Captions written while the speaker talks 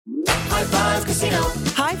High Five Casino.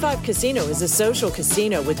 High Five Casino is a social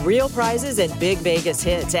casino with real prizes and big Vegas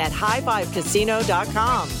hits at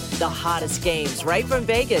highfivecasino.com. The hottest games right from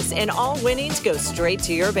Vegas, and all winnings go straight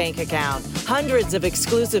to your bank account. Hundreds of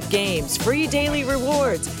exclusive games, free daily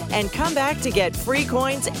rewards, and come back to get free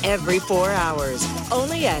coins every 4 hours.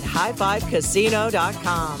 Only at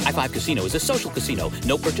highfivecasino.com. High Five Casino is a social casino.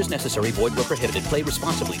 No purchase necessary. Void where prohibited. Play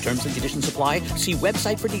responsibly. Terms and conditions apply. See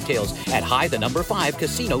website for details at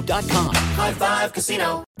high5casino.com. High Five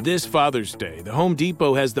Casino. This Father's Day, the Home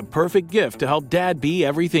Depot has the perfect gift to help Dad be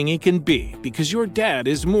everything he can be, because your dad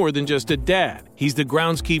is more than just a dad. He's the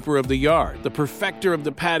groundskeeper of the yard, the perfecter of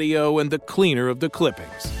the patio, and the cleaner of the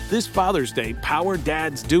clippings. This Father's Day, power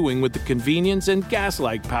Dad's doing with the convenience and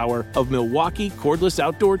gas-like power of Milwaukee cordless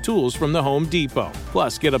outdoor tools from the Home Depot.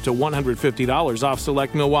 Plus, get up to $150 off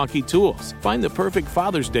select Milwaukee tools. Find the perfect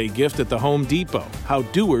Father's Day gift at the Home Depot. How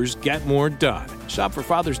doers get more done. Shop for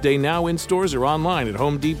Father's Day now in stores or online at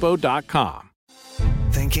homedepot.com.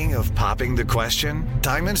 Thinking of popping the question?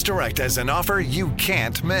 Diamonds Direct has an offer you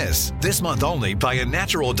can't miss. This month only, buy a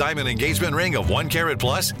natural diamond engagement ring of 1 carat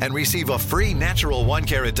plus and receive a free natural 1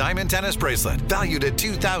 carat diamond tennis bracelet valued at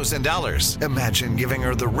 $2,000. Imagine giving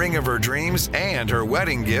her the ring of her dreams and her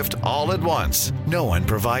wedding gift all at once. No one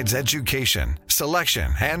provides education,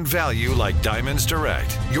 selection, and value like Diamonds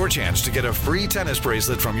Direct. Your chance to get a free tennis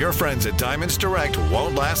bracelet from your friends at Diamonds Direct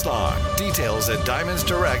won't last long. Details at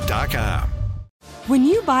diamondsdirect.com. When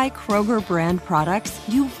you buy Kroger brand products,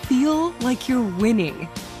 you feel like you're winning.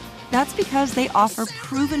 That's because they offer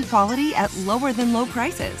proven quality at lower than low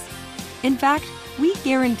prices. In fact, we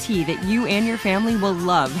guarantee that you and your family will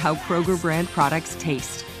love how Kroger brand products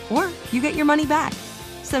taste, or you get your money back.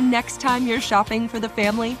 So next time you're shopping for the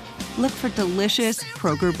family, look for delicious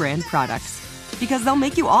Kroger brand products, because they'll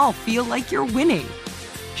make you all feel like you're winning.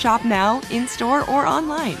 Shop now, in-store, or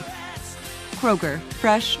online. Kroger,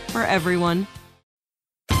 fresh for everyone.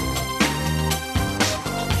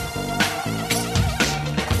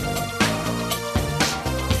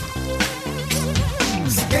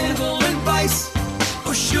 Scandal and vice,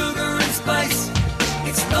 or sugar and spice.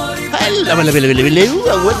 It's naughty but Hello,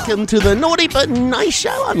 welcome to the Naughty But Nice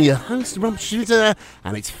Show. I'm your host, Rob Shooter,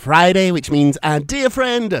 and it's Friday, which means our dear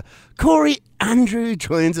friend, Corey Andrew,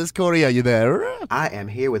 joins us. Corey, are you there? I am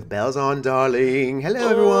here with bells on, darling. Hello,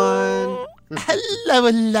 everyone.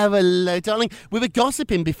 Hello, darling. We were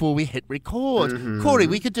gossiping before we hit record. Mm-hmm. Corey,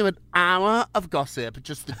 we could do an hour of gossip,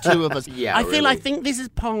 just the two of us. Yeah, I think this is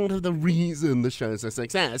part of the reason the show's a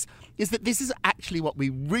success, is that this is actually what we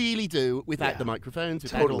really do without the microphones,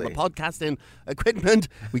 without all the podcasting equipment.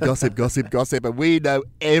 We gossip, and we know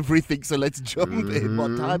everything, so let's jump in.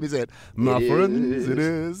 What time is it? My friends, it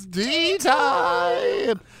is tea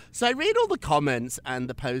time. So I read all the comments and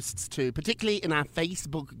the posts too, particularly in our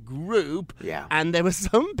Facebook group. Yeah. And there were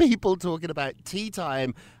some people talking about tea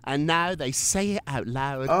time, and now they say it out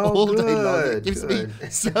loud all day long. It gives me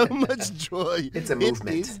so much joy. It's a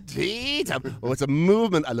movement. It is tea time. Oh, it's a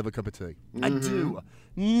movement. I love a cup of tea. I do.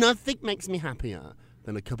 Nothing makes me happier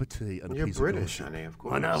than a cup of tea and a You're piece British, of gossip. honey, of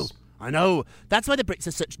course. I know. That's why the Brits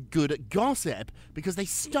are such good at gossip, because they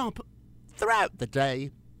stop throughout the day,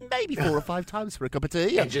 maybe 4 or 5 times for a cup of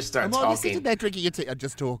tea. And just start while you're talking. sitting there drinking your tea, and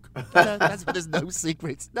just talk. That's why there's no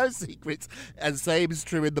secrets. No secrets. And same is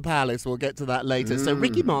true in the palace. We'll get to that later. So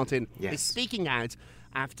Ricky Martin is speaking out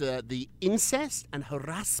after the incest and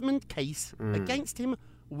harassment case against him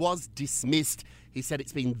was dismissed. He said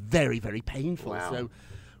it's been very, very painful. Wow. So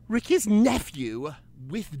Ricky's nephew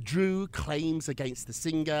withdrew claims against the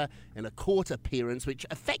singer in a court appearance which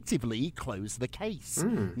effectively closed the case.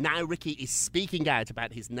 Now Ricky is speaking out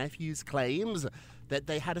about his nephew's claims that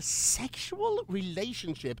they had a sexual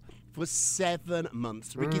relationship for 7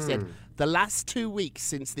 months. Ricky said the last 2 weeks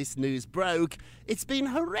since this news broke, it's been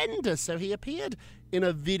horrendous. So he appeared in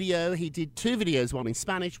a video. He did 2 videos, one in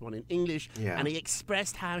Spanish, one in English, and he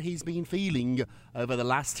expressed how he's been feeling over the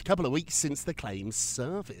last couple of weeks since the claims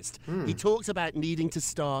surfaced. He talks about needing to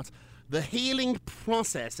start the healing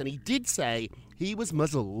process, and he did say he was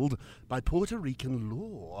muzzled by Puerto Rican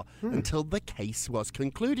law until the case was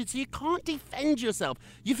concluded. So you can't defend yourself.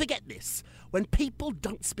 You forget this. When people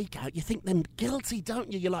don't speak out, you think them guilty,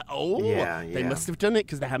 don't you? You're like, they must have done it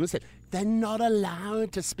because they haven't said. They're not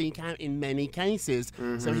allowed to speak out in many cases.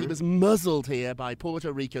 So he was muzzled here by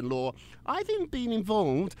Puerto Rican law. I've even been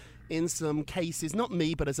involved in some cases, not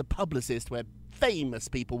me, but as a publicist, where famous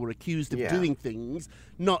people were accused of doing things,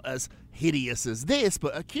 not as hideous as this,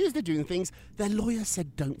 but accused of doing things their lawyer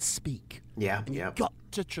said don't speak. Yeah, and you've got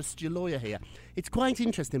to trust your lawyer here. It's quite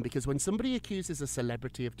interesting because when somebody accuses a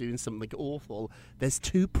celebrity of doing something awful, there's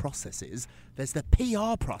two processes. There's the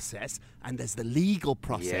PR process and there's the legal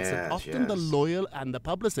process. And Yes, often the yes. lawyer and the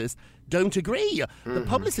publicist don't agree. The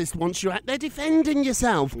publicist wants you out there defending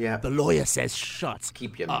yourself. Yeah. The lawyer says, shut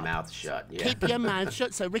Keep your up. mouth shut. Yeah. Keep your mouth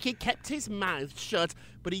shut. So Ricky kept his mouth shut,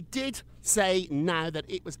 but he did say now that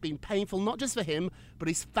it was been painful, not just for him, but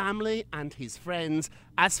his family and his friends.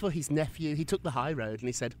 As for his nephew, he took the high road and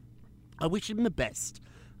he said, I wish him the best,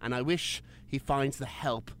 and I wish he finds the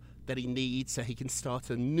help that he needs so he can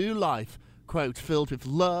start a new life, quote, filled with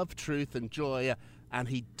love, truth, and joy, and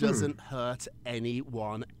he doesn't hurt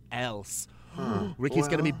anyone else. Ricky's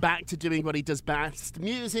going to be back to doing what he does best,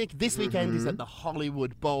 music. This weekend he's at the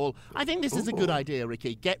Hollywood Bowl. I think this is a good idea,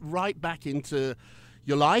 Ricky. Get right back into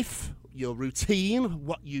your life, your routine,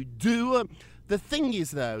 what you do. The thing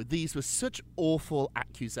is, though, these were such awful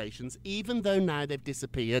accusations. Even though now they've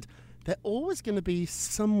disappeared, they're always going to be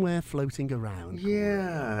somewhere floating around.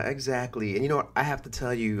 Yeah, exactly. And you know what? I have to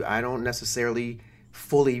tell you, I don't necessarily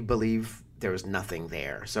fully believe there was nothing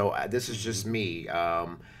there. So this is just me.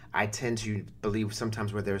 I tend to believe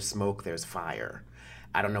sometimes where there's smoke, there's fire.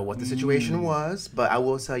 I don't know what the situation was, but I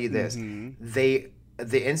will tell you this.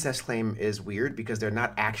 The incest claim is weird because they're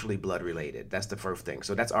not actually blood related. That's the first thing.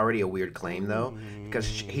 So that's already a weird claim, though, because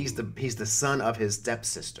he's the son of his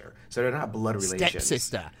stepsister. So they're not blood relations.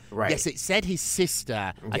 Stepsister. Right. Yes, it said his sister.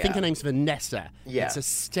 I think Yeah. her name's Vanessa. Yeah. It's a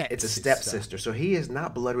stepsister. It's a stepsister. So he is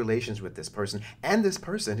not blood relations with this person. And this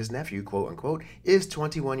person, his nephew, quote unquote, is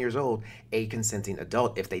 21 years old, a consenting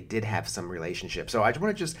adult if they did have some relationship. So I just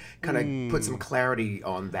want to just kind of put some clarity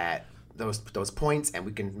on that, those points, and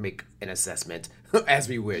we can make an assessment as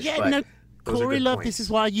we wish. Yeah, but no, those are Corey good Love, points. this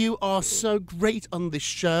is why you are so great on this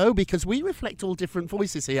show, because we reflect all different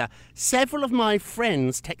voices here. Several of my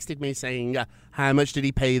friends texted me saying, how much did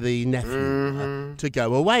he pay the nephew to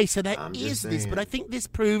go away? So there I'm is just this, but saying. I think this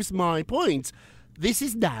proves my point. This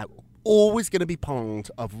is now always going to be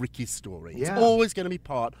part of Ricky's story. Yeah. It's always going to be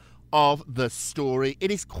part of the story.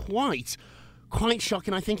 It is quite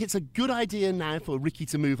shocking. I think it's a good idea now for Ricky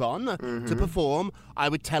to move on, to perform. I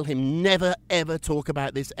would tell him never, ever talk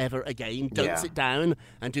about this ever again. Don't Yeah. sit down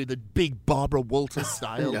and do the big Barbara Walters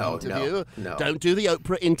style No, interview. no. Don't do the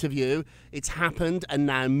Oprah interview. It's happened, and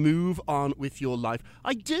now move on with your life.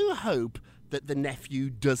 I do hope that the nephew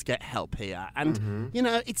does get help here. And, you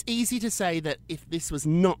know, it's easy to say that if this was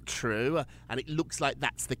not true, and it looks like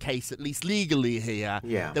that's the case, at least legally here,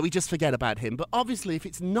 Yeah. that we just forget about him. But obviously, if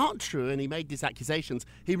it's not true and he made these accusations,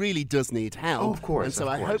 he really does need help. Oh, of course, And so of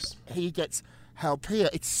I hope course. he gets help here.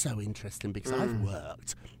 It's so interesting because I've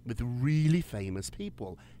worked with really famous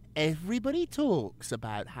people. Everybody talks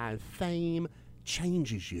about how fame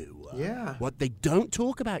changes you. Yeah. What they don't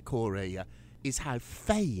talk about, Corey, is how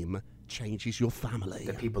fame changes your family.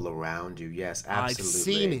 The people around you, yes, I've absolutely.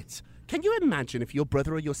 seen it. Can you imagine if your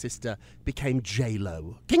brother or your sister became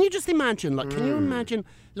J-Lo? Can you just imagine? Like, can you imagine?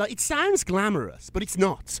 Like, it sounds glamorous, but it's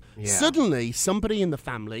not. Yeah. Suddenly, somebody in the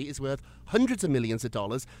family is worth hundreds of millions of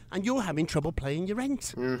dollars, and you're having trouble paying your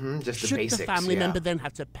rent. Just the Should basics, the family yeah. member then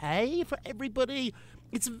have to pay for everybody?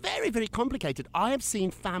 It's very, very complicated. I have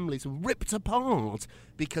seen families ripped apart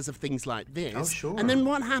because of things like this. Oh, sure. And then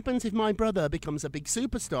what happens if my brother becomes a big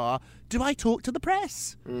superstar? Do I talk to the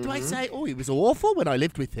press? Do I say, oh, he was awful when I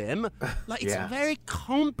lived with him? Like, it's Yeah. very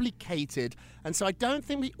complicated. And so I don't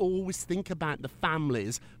think we always think about the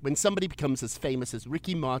families when somebody becomes as famous as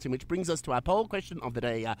Ricky Martin, which brings us to our poll question of the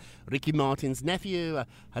day. Ricky Martin's nephew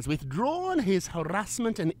has withdrawn his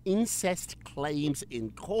harassment and incest claims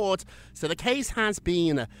in court. So the case has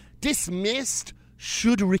been dismissed.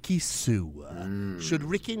 Should Ricky sue? Should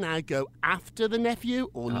Ricky now go after the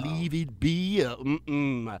nephew or leave it be?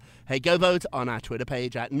 Hey, go vote on our Twitter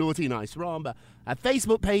page at Naughty Nice Rob. Our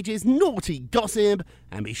Facebook page is Naughty Gossip.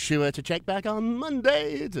 And be sure to check back on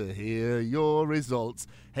Monday to hear your results.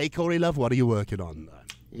 Hey, Corey Love, what are you working on?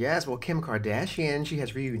 Yes, well, Kim Kardashian, she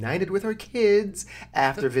has reunited with her kids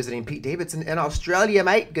after visiting Pete Davidson in Australia,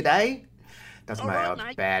 mate. Good day. That's All my right,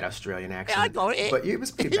 mate. bad Australian accent. I got it. But it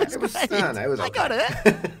was pretty bad. It was great. it was I okay. got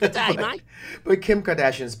it. Good day, mate. But Kim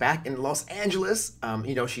Kardashian's back in Los Angeles.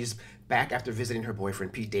 She's back after visiting her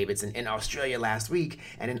boyfriend Pete Davidson in Australia last week.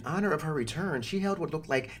 And in honor of her return, she held what looked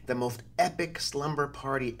like the most epic slumber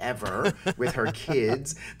party ever with her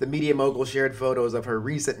kids. The media mogul shared photos of her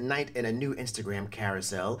recent night in a new Instagram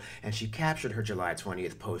carousel, and she captured her July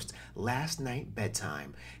 20th post, "Last night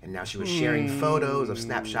bedtime." And now she was sharing photos of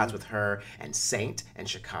snapshots with her and Saint and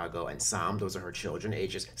Chicago and Sam. Those are her children,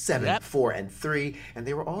 ages 7, Yep. 4, and 3. And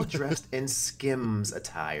they were all dressed in Skims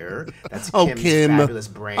attire. That's Oh, Kim's Kim. fabulous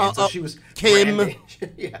brand. So she was Kim.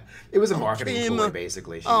 Yeah, it was a marketing Kim. ploy,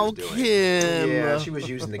 basically. She Oh, was doing. Kim. Yeah, she was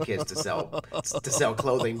using the kids to sell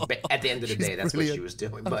clothing. But at the end of the day, that's what she was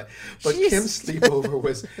doing. But Kim's sleepover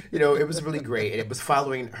was, it was really great, and it was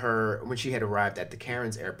following her when she had arrived at the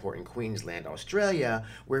Cairns Airport in Queensland, Australia,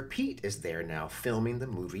 where Pete is there now filming the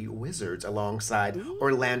movie Wizards alongside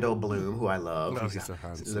Orlando Bloom, who I love. He's so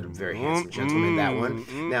handsome. He's a very handsome gentleman, that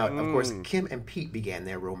one. Now, of course, Kim and Pete began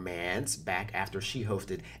their romance back after she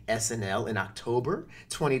hosted SNL in October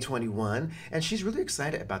 2021, and she's really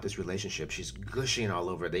excited about this relationship. She's gushing all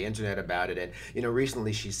over the internet about it, and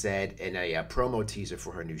recently she said in a promo teaser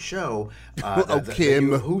for her new show, the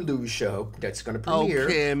new Hulu show that's going to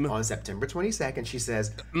premiere on September 22nd, she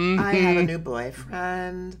says, I have a new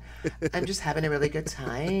boyfriend. I'm just having a really good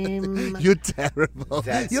time. You're terrible.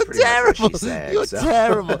 That's You're pretty much terrible. what she said, You're so.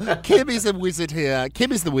 terrible. Kim is a wizard here.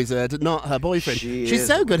 Kim is the wizard, not her boyfriend. She's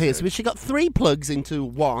so good here. So she got 3 plugs into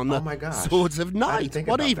one. Oh my gosh. Swords of I didn't Night. think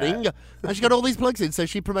One about evening. that. And she got all these plugs in. So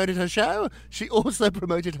she promoted her show. She also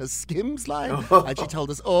promoted her Skims line. And she told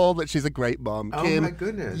us all that she's a great mom. Oh, Kim, my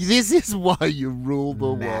goodness. this is why you rule the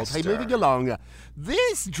world. Master. Hey, moving along.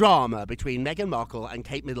 This drama between Meghan Markle and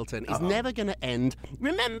Kate Middleton is never going to end.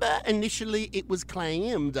 Remember, initially it was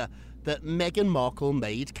claimed that Meghan Markle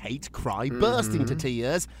made Kate cry, burst into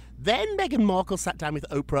tears. Then Meghan Markle sat down with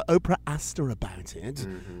Oprah. Oprah asked her about it.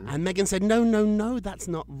 And Meghan said, no, that's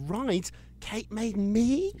not right. Kate made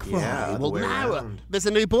me cry. Yeah, well, the way now around. there's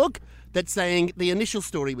a new book that's saying the initial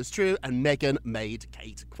story was true and Meghan made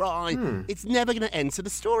Kate cry. It's never going to end. So the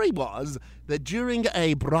story was that during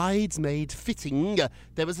a bridesmaid fitting,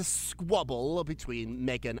 there was a squabble between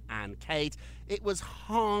Meghan and Kate. It was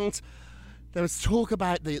hot. There was talk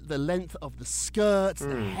about the length of the skirts, the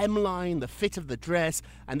hemline, the fit of the dress,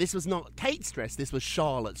 and this was not Kate's dress, this was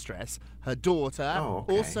Charlotte's dress, her daughter. Oh,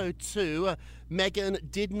 okay. Also, too,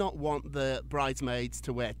 Meghan did not want the bridesmaids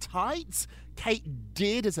to wear tights. Kate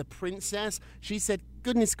did as a princess. She said,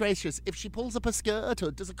 goodness gracious, if she pulls up a skirt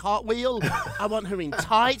or does a cartwheel, I want her in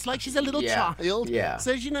tights like she's a little child. Yeah.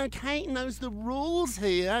 So, Kate knows the rules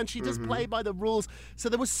here, and she does play by the rules. So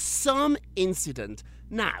there was some incident.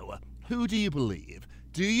 Now, who do you believe?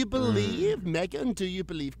 Do you believe Meghan? Do you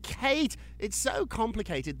believe Kate? It's so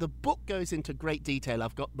complicated. The book goes into great detail.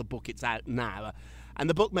 I've got the book. It's out now. And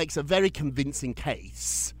the book makes a very convincing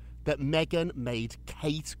case that Meghan made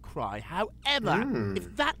Kate cry. However,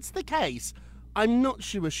 if that's the case, I'm not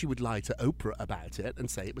sure she would lie to Oprah about it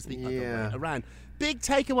and say it was the other way around. Big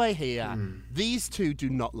takeaway here. These two do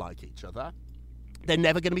not like each other. They're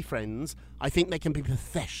never going to be friends. I think they can be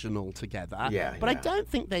professional together. But I don't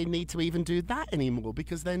think they need to even do that anymore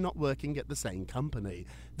because they're not working at the same company.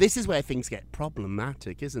 This is where things get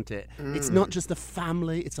problematic, isn't it? It's not just a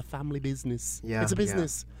family, it's a family business. It's a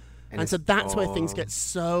business. And so that's where things get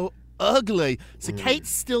so ugly. So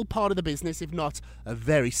Kate's still part of the business, if not a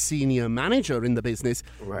very senior manager in the business.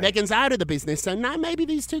 Meghan's out of the business, so now maybe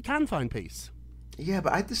these two can find peace. Yeah,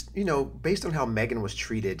 but I just, based on how Meghan was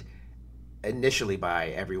treated initially by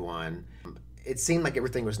everyone, it seemed like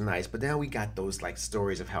everything was nice, but now we got those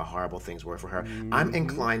stories of how horrible things were for her. I'm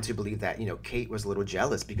inclined to believe that Kate was a little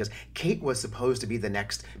jealous because Kate was supposed to be the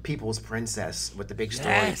next people's princess with the big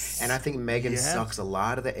story, and I think Meghan sucks a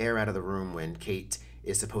lot of the air out of the room when Kate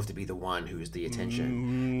is supposed to be the one who's the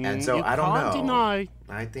attention. And so I don't know. You can't deny.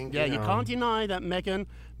 I think you can't deny that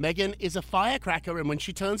Meghan is a firecracker, and when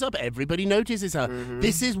she turns up, everybody notices her.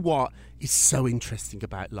 This is what is so interesting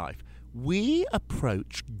about life. We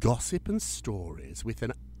approach gossip and stories with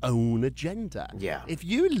an own agenda. If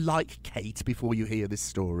you like Kate before you hear this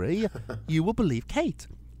story, you will believe Kate.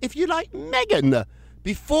 If you like Meghan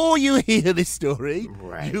before you hear this story,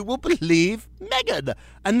 you will believe Meghan.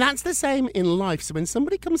 And that's the same in life. So when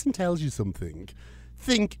somebody comes and tells you something,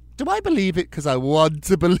 think, do I believe it because I want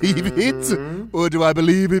to believe it? Or do I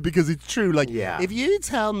believe it because it's true? If you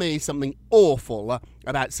tell me something awful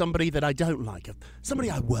about somebody that I don't like, somebody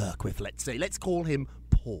I work with, let's call him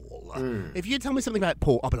Paul. If you tell me something about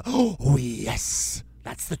Paul, I'll be like, oh yes,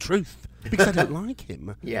 that's the truth. Because I don't like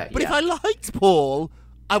him. But if I liked Paul,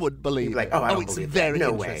 I wouldn't believe it. I don't it's believe very that.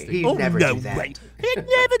 No interesting. way. He'd never do that. Way. He'd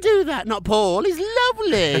never do that. Not Paul. He's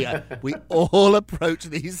lovely. We all approach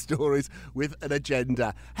these stories with an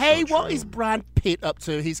agenda. Hey, what is Brad Pitt up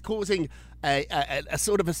to? He's causing a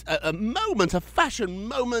sort of a moment, a fashion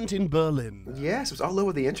moment in Berlin. Yes, it was all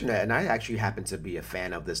over the internet, and I actually happen to be a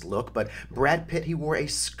fan of this look. But Brad Pitt, he wore a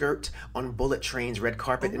skirt on Bullet Train's red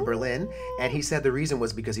carpet in Berlin, and he said the reason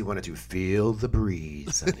was because he wanted to feel the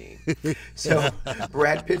breeze, honey. So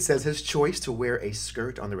Brad Pitt says his choice to wear a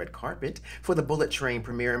skirt on the red carpet for the Bullet Train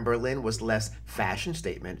premiere in Berlin was less fashion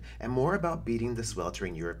statement and more about beating the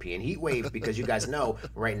sweltering European heat wave, because you guys know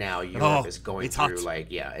right now Europe is going it's through hot.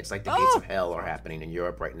 it's like the gates of hell are happening in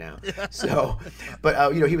Europe right now. So,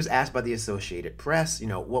 but he was asked by the Associated Press,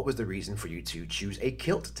 what was the reason for you to choose a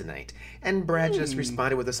kilt tonight? And Brad just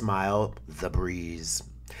responded with a smile, the breeze.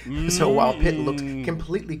 So while Pitt looked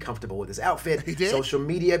completely comfortable with his outfit, social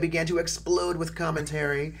media began to explode with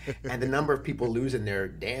commentary, and the number of people losing their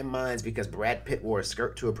damn minds because Brad Pitt wore a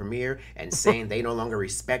skirt to a premiere and saying they no longer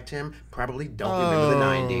respect him probably don't remember the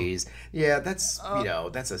 90s. Yeah, that's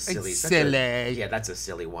that's a silly. That's a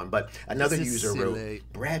silly one. But another user wrote,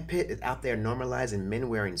 Brad Pitt is out there normalizing men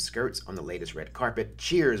wearing skirts on the latest red carpet.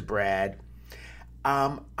 Cheers, Brad.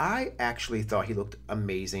 I actually thought he looked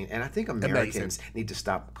amazing, and I think Americans need to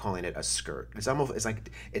stop calling it a skirt. It's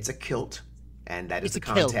like it's a kilt, and that is the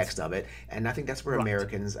context of it. And I think that's where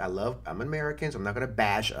Americans. I'm American, so I'm not going to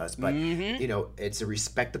bash us, but it's a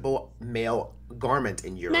respectable male garment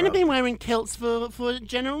in Europe. Men have been wearing kilts for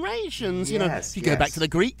generations. If you go back to the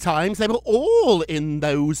Greek times, they were all in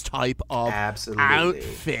those type of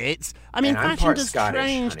outfits. I mean, fashion does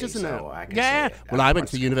change, doesn't it? I went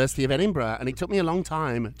to the University of Edinburgh, and it took me a long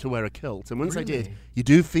time to wear a kilt. And once I did, you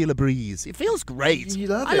do feel a breeze. It feels great. You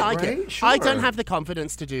love I like it. Sure. I don't have the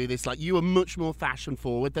confidence to do this. Like, you are much more fashion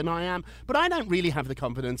forward than I am, but I don't really have the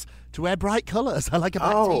confidence to wear bright colours. I like a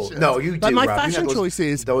black t-shirt. No, you do. Like my Rob. fashion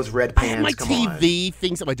choices. Those red pants. I have my TV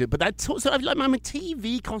things that I do, but that's sort of like my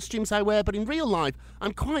TV costumes I wear. But in real life,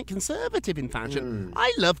 I'm quite conservative in fashion.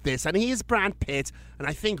 I love this, and he is Brad Pitt, and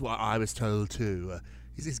I think what I was told too.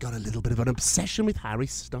 He's got a little bit of an obsession with Harry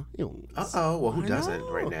Styles. Well, who doesn't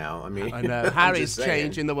right now? I mean, I know Harry's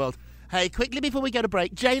changing the world. Hey, quickly before we go to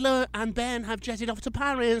break, J-Lo and Ben have jetted off to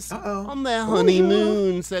Paris on their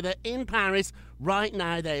honeymoon. So they're in Paris right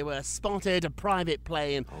now. They were spotted, a private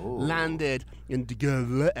plane landed in De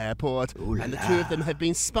Gaulle Airport. And the two of them have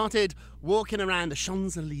been spotted walking around the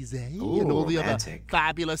Champs-Elysees and all the other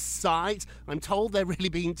fabulous sights. I'm told they're really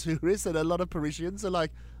being tourists, and a lot of Parisians are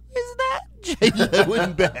like, is that J-Lo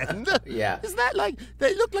and Ben? Is that like,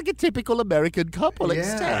 they look like a typical American couple,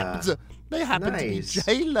 except they happen to be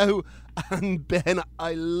J-Lo and Ben.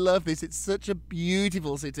 I love this. It's such a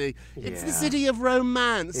beautiful city. It's the city of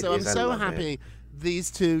romance. So I'm so happy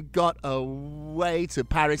these two got away to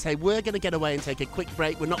Paris. Hey, we're going to get away and take a quick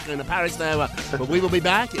break. We're not going to Paris now, but we will be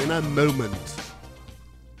back in a moment.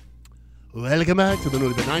 Welcome back to the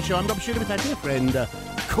Naughty But Nice Show. I'm Rob Shooter with our dear friend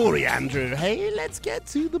Corey Andrew. Hey, let's get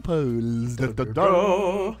to the polls.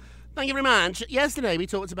 Thank you very much. Yesterday we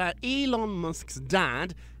talked about Elon Musk's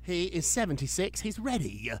dad. He is 76. He's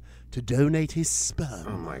ready to donate his sperm.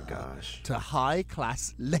 Oh my gosh. To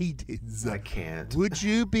high-class ladies. I can't. Would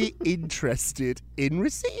you be interested in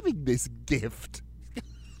receiving this gift?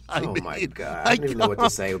 My God. I don't even know what to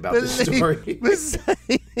say about this story.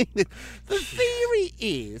 The theory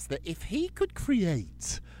is that if he could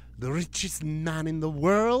create the richest man in the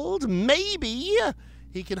world, maybe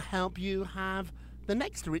he can help you have the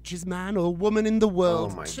next richest man or woman in the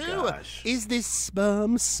world too. Gosh. Is this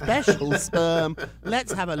sperm special sperm?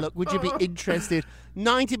 Let's have a look. Would you be interested?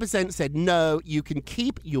 90% said no. You can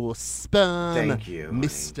keep your sperm. Thank you,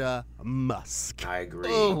 Mr. Musk. I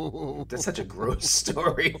agree. That's such a gross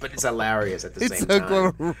story, but it's hilarious at the same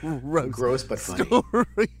time. It's a gross but funny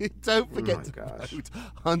story. Don't forget to vote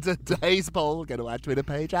on today's poll. Go to our Twitter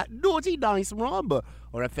page at Naughty Nice Rob,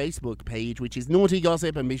 or our Facebook page, which is Naughty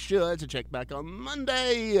Gossip, and be sure to check back on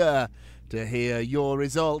Monday to hear your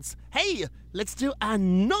results. Hey, let's do our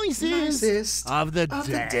nicest of the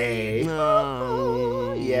day.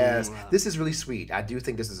 Yes, this is really sweet. I do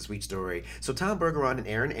think this is a sweet story. So Tom Bergeron and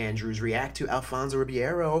Erin Andrews react to Alfonso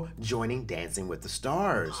Ribeiro joining Dancing with the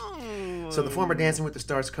Stars. So the former Dancing with the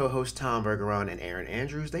Stars co-host Tom Bergeron and Erin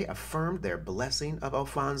Andrews, they affirmed their blessing of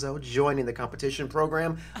Alfonso joining the competition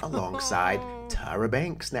program alongside Tyra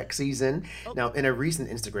Banks next season. Now, in a recent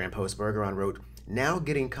Instagram post, Bergeron wrote, "Now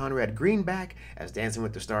getting Conrad Green back as Dancing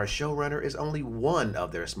with the Stars showrunner is only one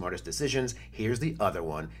of their smartest decisions. Here's the other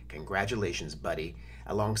one. Congratulations, buddy."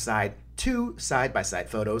 Alongside two side-by-side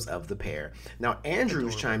photos of the pair. Now,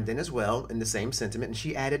 Andrews chimed in as well in the same sentiment, and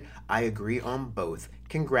she added, "I agree on both.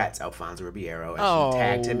 Congrats, Alfonso Ribeiro," and she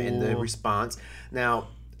tagged him in the response. Now,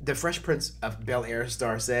 the Fresh Prince of Bel-Air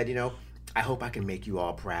star said, I hope I can make you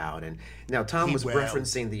all proud. And now Tom was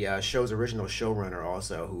referencing the show's original showrunner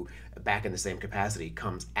also, who back in the same capacity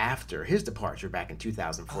comes after his departure back in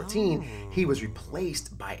 2014. He was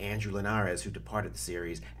replaced by Andrew Linares, who departed the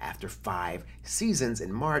series after 5 seasons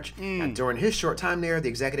in March. And during his short time there, the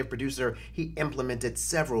executive producer, he implemented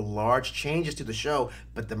several large changes to the show,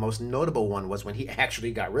 but the most notable one was when he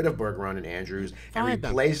actually got rid of Bergeron and Andrews and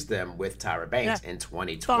replaced them with Tyra Banks in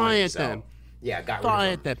 2020.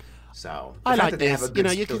 Fired them. So I like they this. have a good,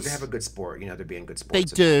 they have a good sport. They're being good sports.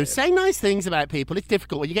 They do. Say nice things about people. It's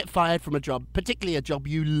difficult when you get fired from a job, particularly a job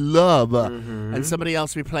you love, and somebody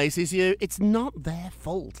else replaces you. It's not their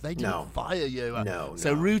fault. They didn't fire you.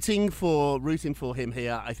 So rooting for him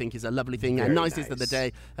here, I think, is a lovely thing. And nicest of the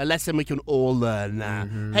day, a lesson we can all learn.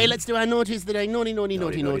 Hey, let's do our naughties of the day.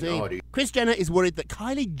 Naughty. Kris Jenner is worried that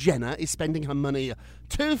Kylie Jenner is spending her money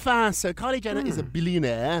too fast. So Kylie Jenner is a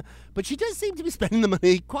billionaire, but she does seem to be spending the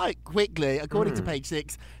money quite quickly. According to Page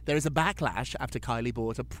 6, there is a backlash after Kylie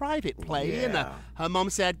bought a private plane. Her mom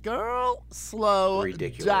said, girl, slow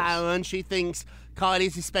down. She thinks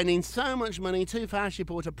Kylie is spending so much money too fast. She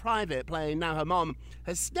bought a private plane. Now her mom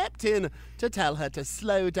has stepped in to tell her to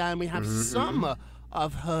slow down. We have some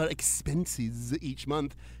of her expenses each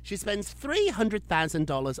month. She spends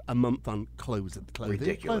 $300,000 a month on clothing.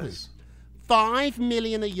 Ridiculous. $5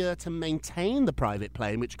 million a year to maintain the private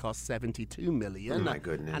plane, which costs $72 million. Oh my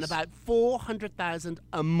goodness. And about $400,000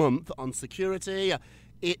 a month on security.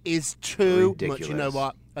 It is too much. You know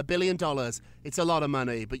what? $1 billion. It's a lot of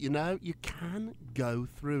money, but you can go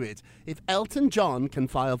through it. If Elton John can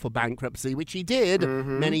file for bankruptcy, which he did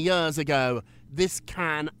many years ago, this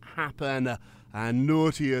can happen. And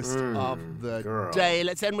naughtiest of the day.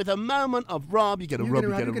 Let's end with a moment of Rob. You get a Rob, you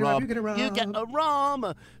get a Rob, you get a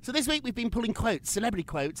Rob. So this week we've been pulling quotes, celebrity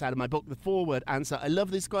quotes, out of my book, The Forward Answer. I love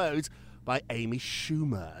this quote by Amy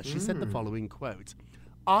Schumer. She said the following quote: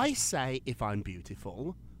 I say if I'm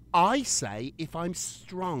beautiful, I say if I'm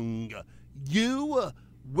strong. You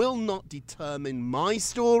will not determine my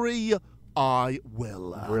story, I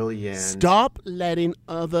will. Brilliant. Stop letting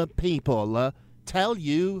other people tell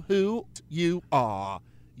you who you are.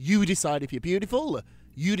 You decide if you're beautiful.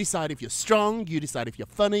 You decide if you're strong. You decide if you're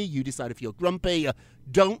funny. You decide if you're grumpy.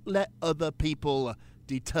 Don't let other people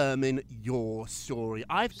determine your story.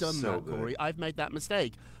 I've done that, Corey. I've made that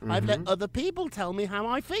mistake. I've let other people tell me how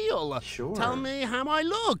I feel. Tell me how I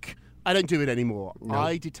look. I don't do it anymore.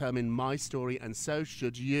 I determine my story, and so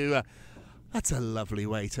should you. That's a lovely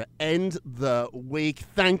way to end the week.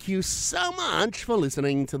 Thank you so much for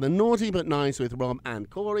listening to the Naughty But Nice with Rob and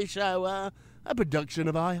Corey show, a production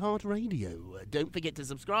of iHeartRadio. Don't forget to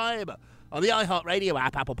subscribe on the iHeartRadio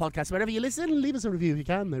app, Apple Podcasts, wherever you listen. Leave us a review if you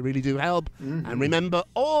can. They really do help. And remember,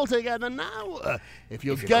 all together now, if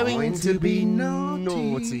you're going to be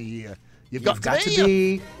naughty, you've got to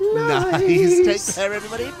be nice. Take care,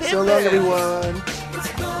 everybody. So long, everyone.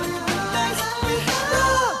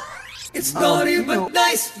 It's Naughty But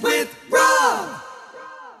Nice with Rob.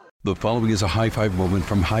 The following is a high five moment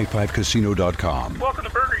from highfivecasino.com. Welcome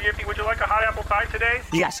to Burger Yippee. Would you like a hot apple pie today?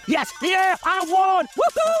 Yes, yeah, I won!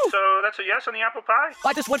 Woohoo! So that's a yes on the apple pie?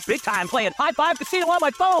 I just went big time playing High Five Casino on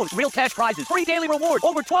my phone. Real cash prizes, free daily rewards,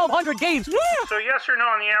 over 1,200 games. Yeah! So yes or no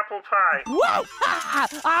on the apple pie? Whoa!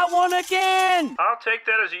 I won again! I'll take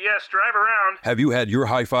that as a yes. Drive around. Have you had your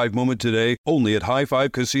high five moment today? Only at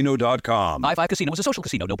highfivecasino.com. High Five Casino is a social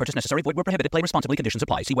casino. No purchase necessary. Void where prohibited. Play responsibly. Conditions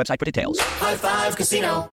apply. See website for details. High Five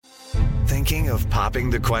Casino. Thinking of popping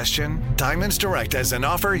the question? Diamonds Direct has an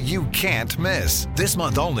offer you can't miss. This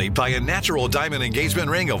month only, buy a natural diamond engagement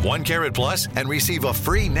ring of 1 carat plus and receive a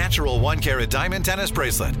free natural 1 carat diamond tennis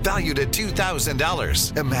bracelet valued at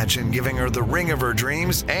 $2,000. Imagine giving her the ring of her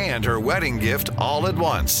dreams and her wedding gift all at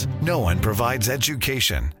once. No one provides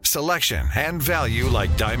education, selection, and value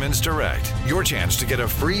like Diamonds Direct. Your chance to get a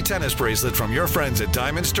free tennis bracelet from your friends at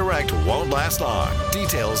Diamonds Direct won't last long.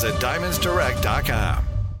 Details at diamondsdirect.com.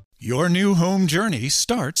 Your new home journey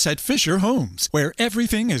starts at Fisher Homes, where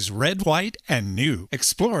everything is red, white, and new.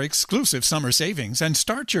 Explore exclusive summer savings and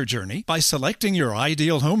start your journey by selecting your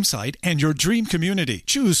ideal home site and your dream community.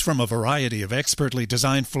 Choose from a variety of expertly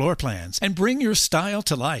designed floor plans and bring your style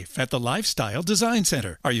to life at the Lifestyle Design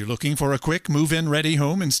Center. Are you looking for a quick move-in ready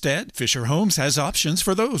home instead? Fisher Homes has options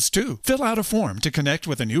for those too. Fill out a form to connect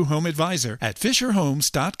with a new home advisor at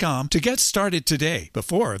fisherhomes.com to get started today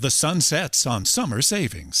before the sun sets on summer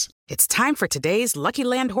savings. It's time for today's Lucky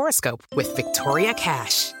Land horoscope with Victoria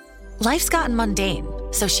Cash. Life's gotten mundane,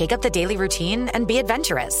 so shake up the daily routine and be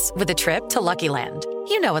adventurous with a trip to Lucky Land.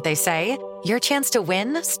 You know what they say. Your chance to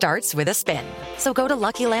win starts with a spin. So go to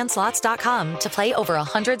LuckyLandSlots.com to play over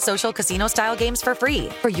 100 social casino-style games for free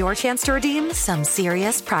for your chance to redeem some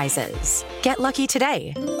serious prizes. Get lucky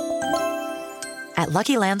today at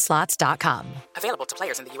LuckyLandSlots.com. Available to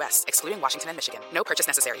players in the U.S., excluding Washington and Michigan. No purchase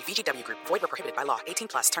necessary. VGW Group. Void where prohibited by law.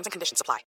 18+. Terms and conditions apply.